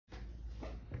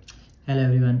Hello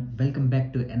everyone, welcome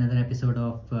back to another episode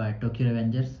of Tokyo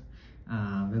Revengers.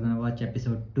 We're gonna watch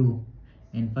episode 2.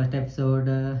 In first episode,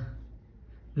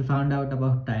 we found out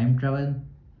about time travel.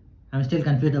 I'm still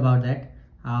confused about that,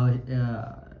 how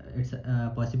it's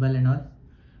possible and all.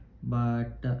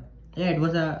 But yeah, it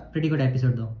was a pretty good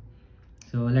episode though.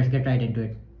 So let's get right into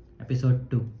it. Episode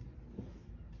 2.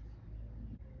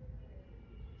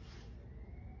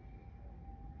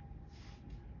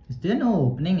 Is there no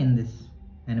opening in this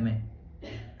anime?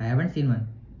 I haven't seen one.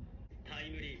 タイ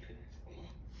ムリープ。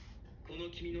この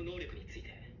君の能力について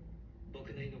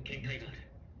僕なりの見解がある。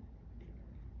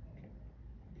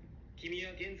君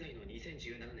は現在の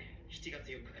2017年7月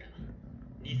4日から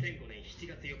2005年7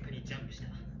月4日にジャンプした。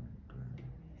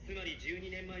つまり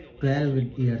12年前の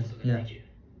12 years, yeah.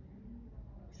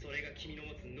 それが君の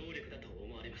持つ能力だと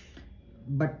思われます。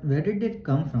 But where did it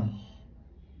come from?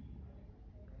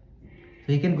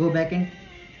 So he can go back in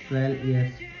 12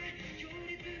 years.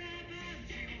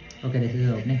 Okay, this is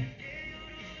the opening.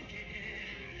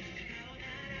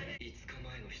 5日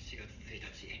前の7月1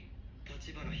日、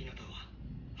立花ひなたは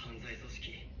犯罪組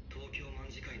織東京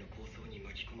卍会の抗争に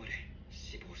巻き込まれ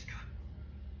死亡した。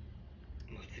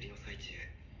祭りの最中、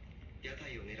屋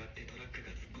台を狙ってトラックが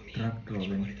突っ込み巻き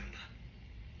込まれたんだ。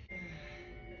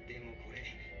でもこれ、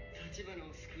立花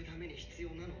を救うために必要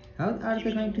なの。 How are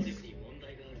they going to...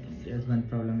 There's one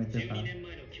problem with the car.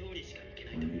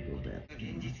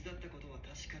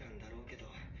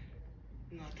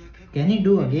 Can he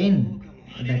do again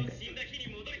that?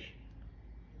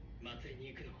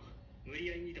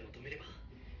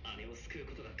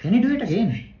 Can he do it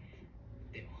again?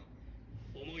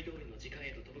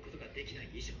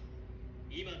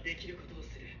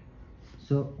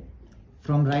 So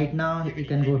from right now he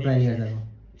can go 12 years ago.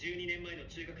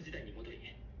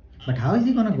 But how is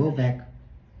he gonna go back?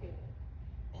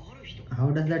 How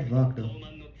does that work though?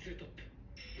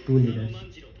 2 leaders.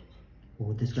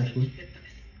 Oh, this guy's cool.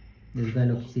 This guy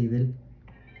looks evil.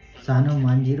 Sano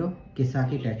Manjiro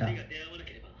Kisaki Teta.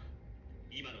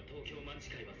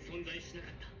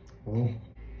 Oh.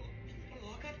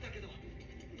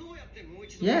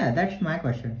 Yeah, that's my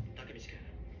question.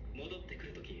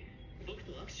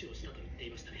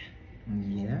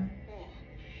 Yeah.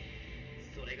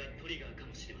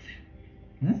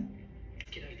 Hmm?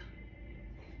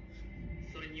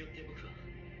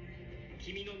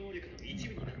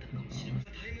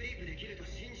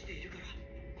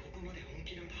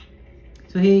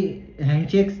 So he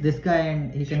handshakes this guy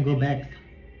and he can go back.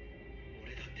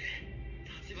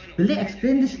 Will they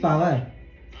explain this power?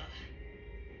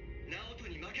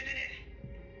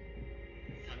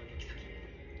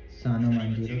 Sano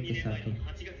Manjiro Kisaki.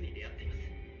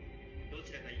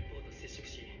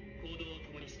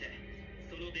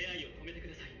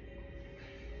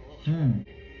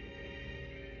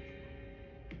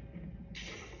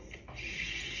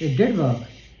 It did work.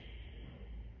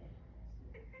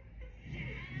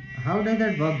 How does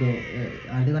that work though?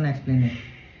 Are they gonna explain it?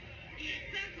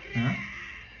 Huh?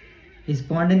 He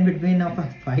spawned in between of a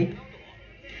fight.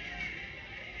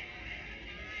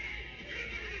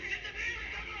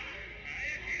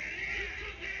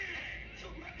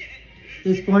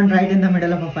 He spawned right in the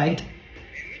middle of a fight.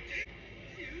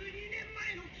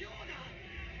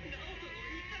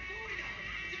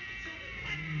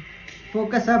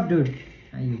 Focus up, dude.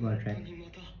 You got right.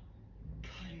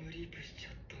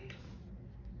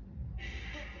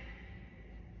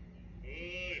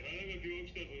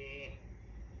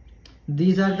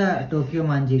 These are the Tokyo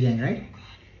Manji gang, right?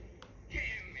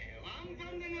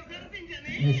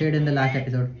 He said in the last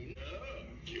episode.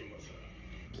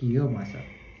 Kiyomasa.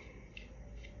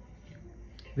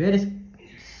 Where is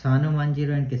Sano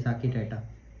Manjiro and Kisaki Teta?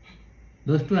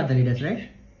 Those two are the leaders, right?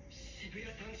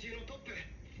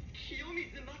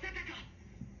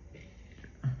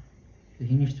 So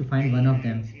he needs to find one of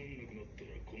them.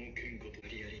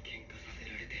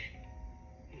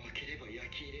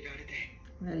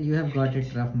 Well, you have got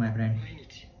it rough, my friend.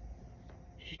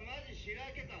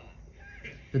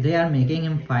 So they are making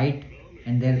him fight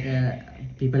and their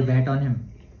people bet on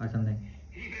him or something.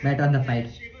 Bet on the fight.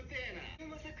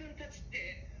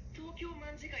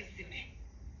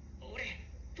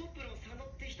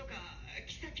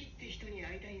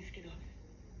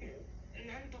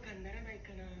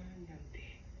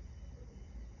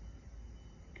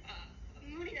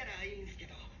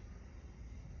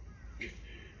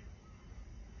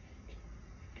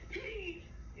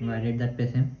 Why did that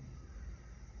piss him?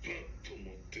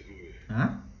 Huh?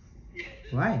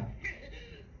 Why?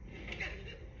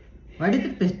 Why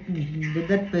did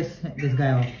that piss this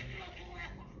guy off?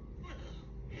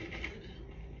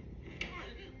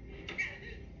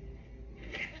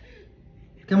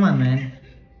 Come on, man.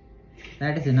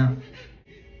 That is enough.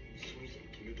 そろそろ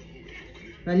止めた方がよく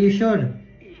ね？ Well, you should.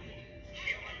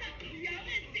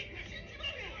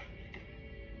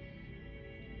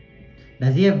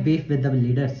 Does he have beef with the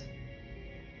leaders?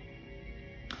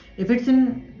 If it's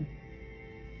in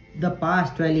the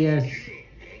past 12 years,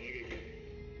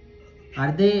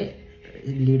 are they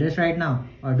leaders right now?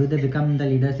 Or do they become the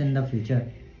leaders in the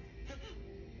future?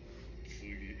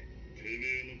 次、てめ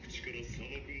えの口から佐野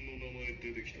くんの名前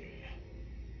出てきたら、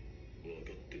分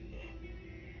かってんな。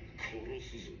殺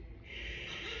すぞ。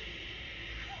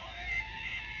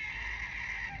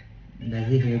 Does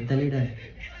he hate the leader? 東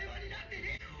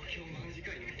京卍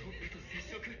会のトップと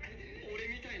接触。俺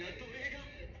みたいな奴隷が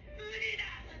無理だ。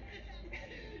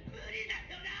無理だ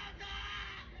よ、ナオト。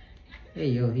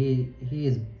 Hey yo, he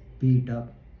is beat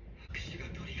up. 握手が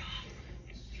トリガー。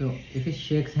 So if he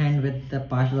shakes hand with the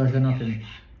past version of him,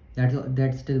 that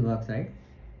still works, right?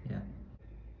 Yeah.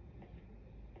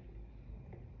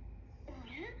 あ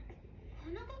れ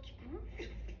花垣くん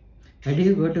Why do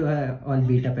you go to her all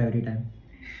beat up every time? なんで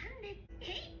えい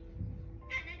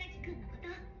花垣くんのこと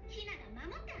ひなが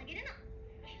守ってあげるの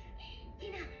ひ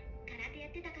な空手や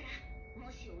ってたから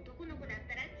もし男の子だっ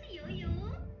たら強いよ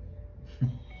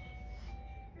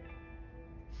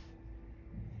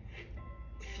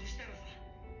そしたらさ、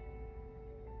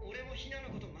俺もヒナの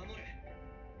こと守る。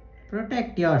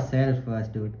 Protect yourself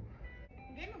first, dude. で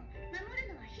も守る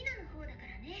のはひなの方だか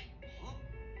らねは？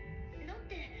だっ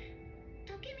て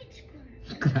竹道くん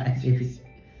Crybaby.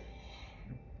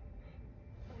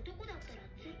 男だったら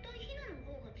絶対ひなの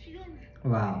方が強いもん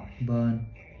Wow, burn.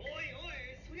 おいおい、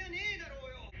そりゃねえだろう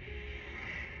よ。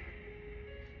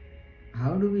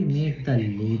 How do we meet the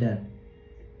leader?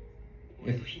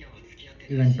 俺とヒナは付き合っ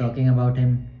てない Even し、 talking about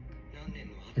him 何年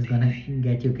も会 is っていな gonna い。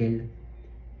 get you killed.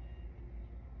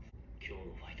 今日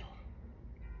のファイター、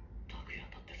拓也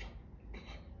だってさ。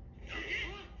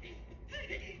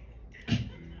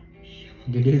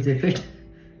 Did you zip it?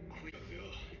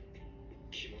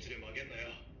 気持ちで負けんなよ、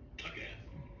拓也。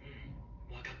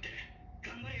うん、分かってる。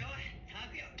頑張れよ、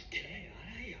拓也。手洗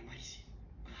い甘いし。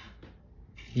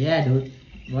 Yeah, dude.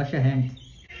 Wash your hands.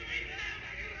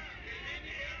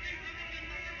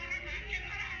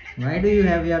 Why do you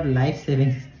have your life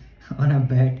savings on a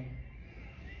bed?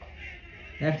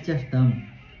 That's just dumb.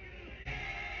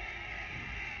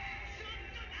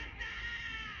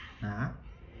 Huh?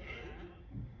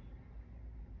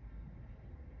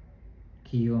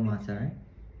 Kiyomasa, right?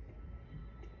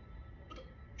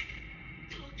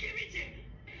 竹道。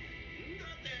なん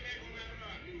だてめえこの野郎。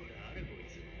あれこい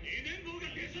つ。二年坊が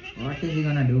出しゃばって。 What is he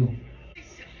gonna do? て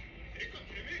かて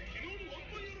めえ昨日のワン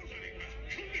パン野郎じゃねえか。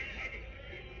勘弁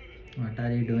だ。 What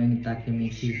are you doing,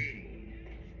 Takemichi? 立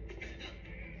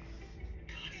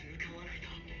ち向かわないと。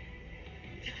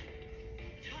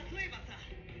例えばさ、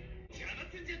邪魔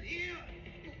すんじゃねえよ。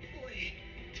おい、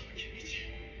竹道。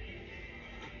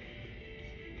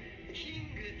キ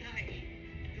ング対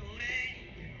奴隷。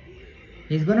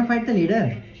 He's gonna fight the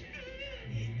leader.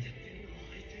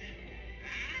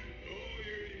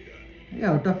 You're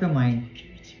out of your mind.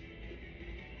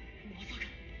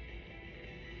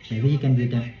 Maybe he can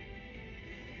beat him.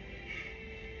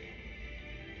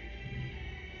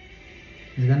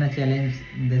 He's gonna challenge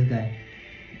this guy,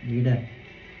 leader.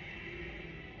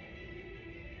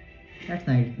 That's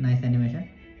nice animation.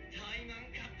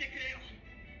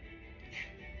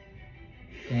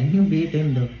 Can you beat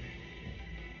him though? 過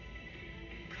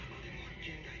去でも現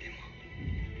代でも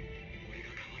俺が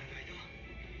変わらないと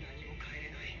何も変えれ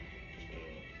ない。も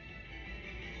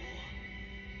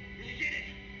う逃げれ。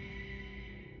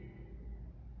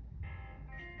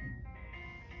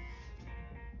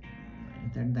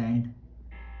 It's at the end.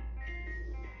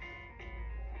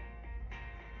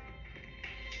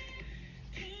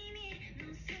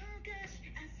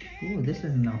 Oh, this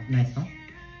is a nice song.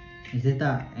 Is this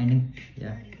the ending?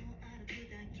 Yeah.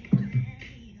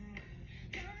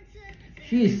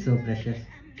 She is so precious.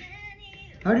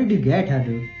 How did you get her,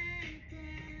 dude?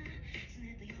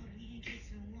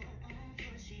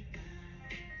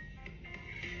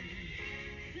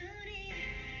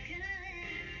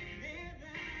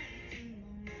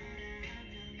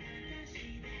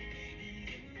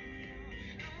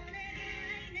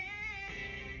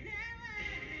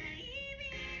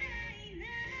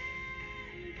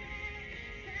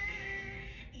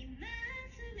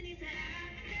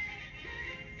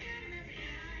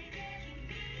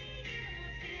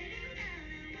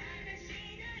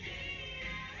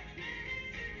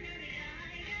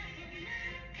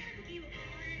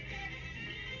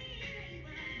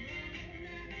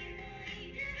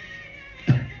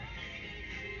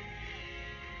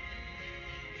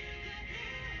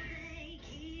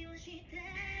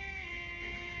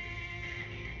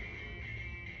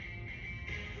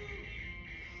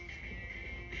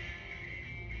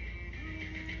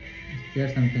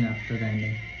 share something after the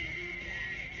ending.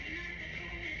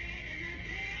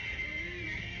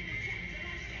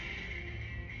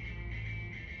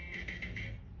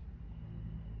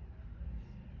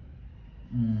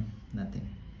 Nothing.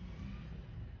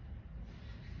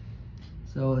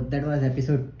 So that was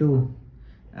episode 2.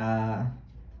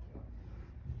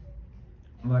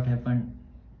 What happened?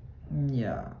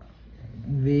 Yeah,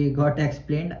 we got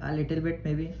explained a little bit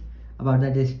maybe about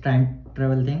this time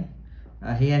travel thing.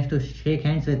 He has to shake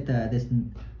hands with this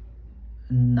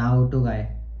Naoto guy,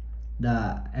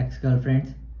 the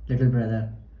ex-girlfriend's little brother.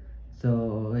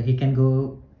 So he can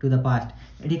go to the past,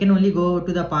 and he can only go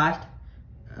to the past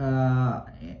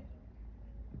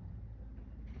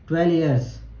 12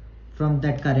 years from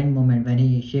that current moment when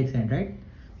he shakes hand, right?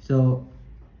 So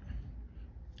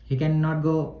he cannot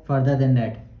go further than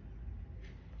that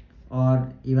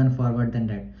or even forward than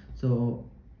that. So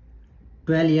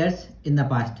 12 years in the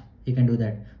past he can do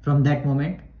that from that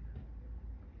moment.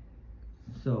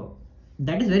 So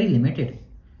that is very limited.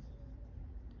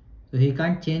 So he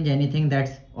can't change anything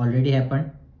that's already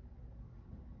happened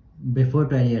before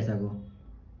 12 years ago.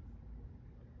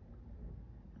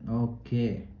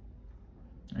 Okay,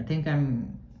 I think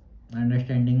I'm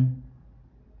understanding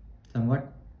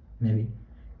somewhat, maybe.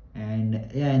 And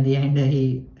yeah, in the end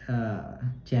he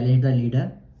challenged the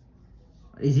leader.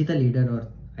 Is he the leader or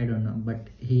I don't know, but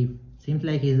he seems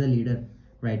like he's the leader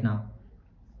right now.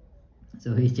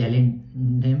 So he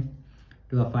challenged him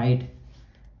to a fight,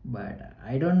 but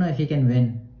I don't know if he can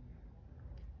win.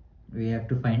 We have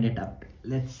to find it out.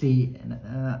 Let's see.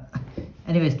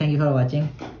 Anyways, thank you for watching.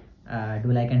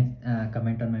 Do like and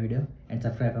comment on my video and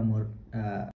subscribe for more